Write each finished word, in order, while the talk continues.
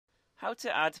how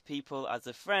to add people as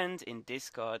a friend in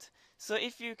Discord. So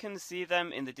if you can see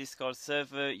them in the Discord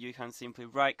server, you can simply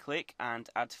right click and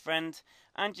add friend,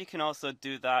 and you can also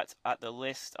do that at the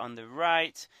list on the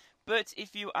right. But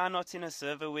if you are not in a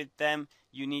server with them,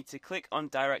 you need to click on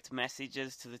direct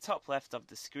messages to the top left of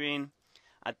the screen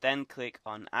and then click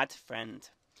on add friend.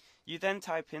 You then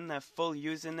type in their full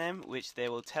username, which they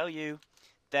will tell you,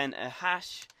 then a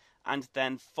hash, and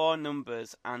then 4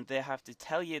 numbers, and they have to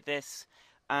tell you this.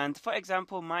 And for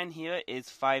example, mine here is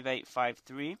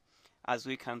 5853, as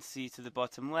we can see to the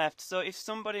bottom left. So if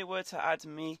somebody were to add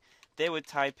me, they would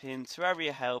type in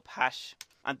Terraria help hash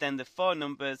and then the 4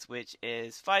 numbers, which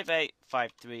is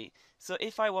 5853. So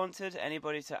if I wanted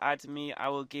anybody to add me, I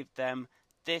will give them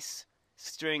this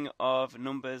string of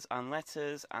numbers and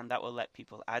letters, and that will let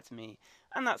people add me.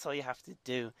 And that's all you have to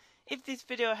do. If this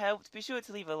video helped, be sure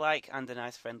to leave a like and a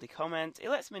nice friendly comment. It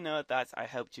lets me know that I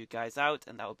helped you guys out,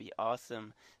 and that would be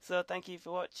awesome. So thank you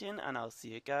for watching, and I'll see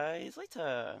you guys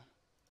later.